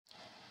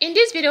In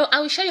this video,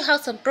 I will show you how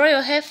to grow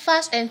your hair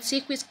fast and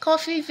thick with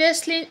coffee,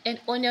 Vaseline, and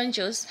onion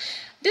juice.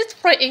 These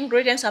three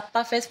ingredients are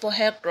perfect for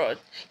hair growth.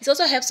 It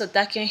also helps to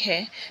darken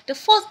hair. The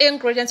first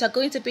ingredient you're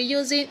going to be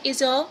using is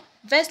your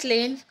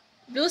Vaseline,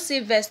 Blue Sea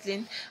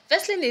Vaseline.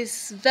 Vaseline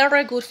is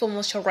very good for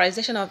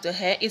moisturization of the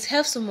hair. It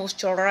helps to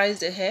moisturize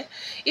the hair.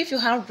 If you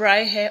have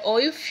dry hair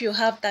or if you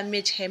have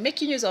damaged hair,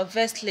 making use of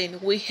Vaseline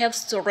will help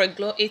to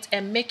regulate it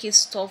and make it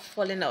stop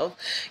falling off.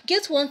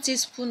 Get 1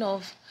 teaspoon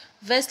of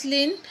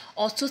Vaseline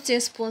or 2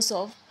 teaspoons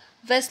of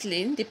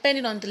Vaseline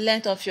depending on the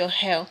length of your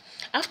hair.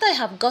 After you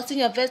have gotten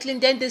your Vaseline,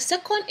 then the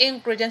second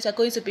ingredient you're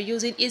going to be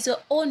using is your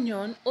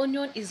onion.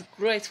 Onion is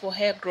great for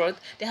hair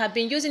growth. They have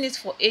been using it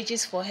for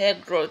ages for hair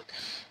growth.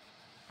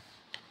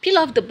 Peel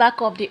off the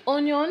back of the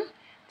onion,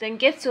 then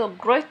get your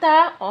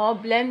grater or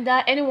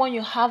blender, anyone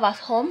you have at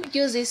home.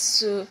 Use this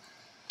to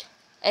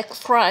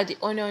extract the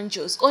onion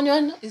juice.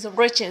 Onion is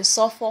rich in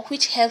sulfur,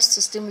 which helps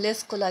to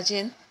stimulate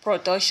collagen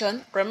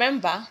production.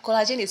 Remember,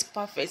 collagen is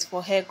perfect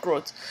for hair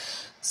growth.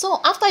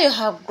 So after you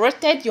have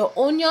grated your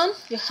onion,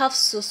 you have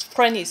to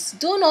strain it.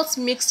 Do not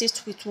mix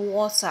it with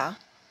water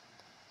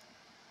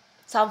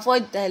to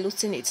avoid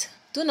diluting it.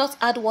 Do not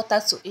add water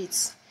to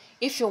it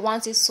if you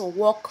want it to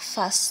work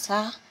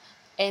faster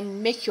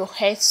and make your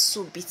hair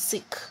to be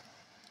thick,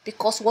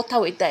 because water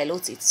will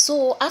dilute it.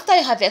 So after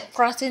you have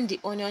extracted the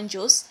onion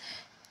juice,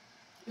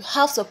 you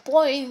have to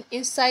pour in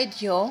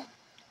inside your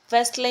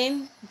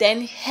Vaseline,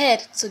 then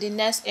head to the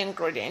next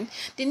ingredient.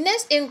 The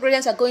next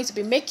ingredient you're going to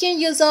be making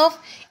use of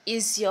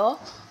is your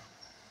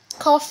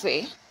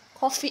coffee.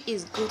 Coffee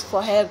is good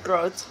for hair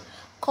growth.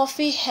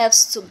 Coffee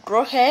helps to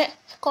grow hair.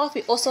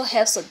 Coffee also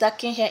helps to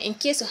darken hair. In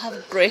case you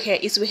have gray hair,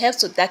 it will help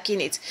to darken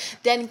it.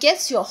 Then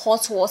get your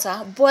hot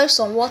water, boil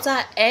some water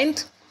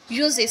and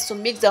use it to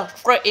mix the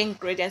three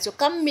ingredients. You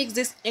can't mix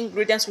these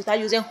ingredients without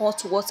using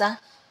hot water.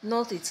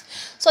 Note it.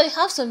 So you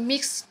have to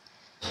mix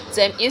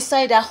them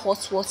inside that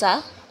hot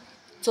water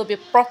to be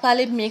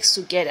properly mixed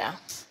together.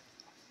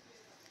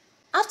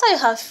 After you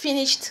have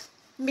finished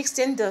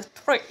mixing the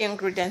three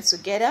ingredients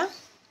together,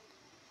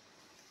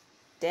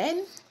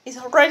 then it's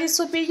ready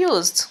to be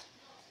used.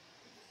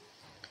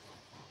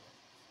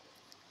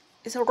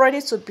 It's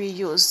ready to be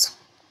used.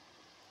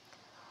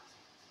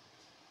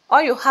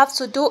 All you have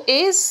to do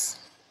is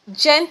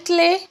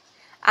gently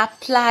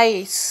apply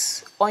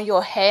it on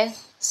your hair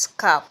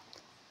scalp.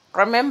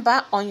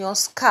 Remember, on your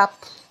scalp,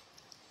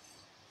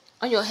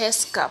 on your hair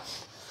scalp,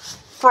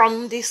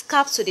 from the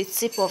scalp to the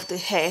tip of the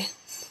hair.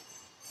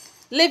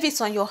 Leave it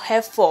on your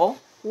hair for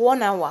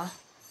 1 hour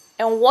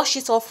and wash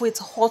it off with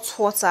hot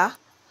water.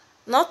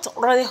 Not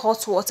really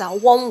hot water,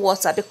 warm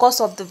water. Because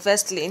of the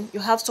Vaseline,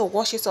 you have to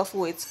wash it off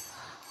with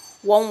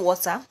warm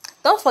water.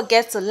 Don't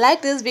forget to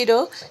like this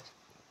video,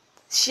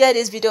 share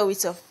this video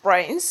with your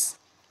friends,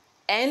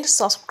 and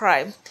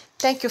subscribe.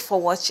 Thank you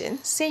for watching.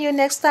 See you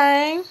next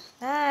time.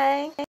 Bye.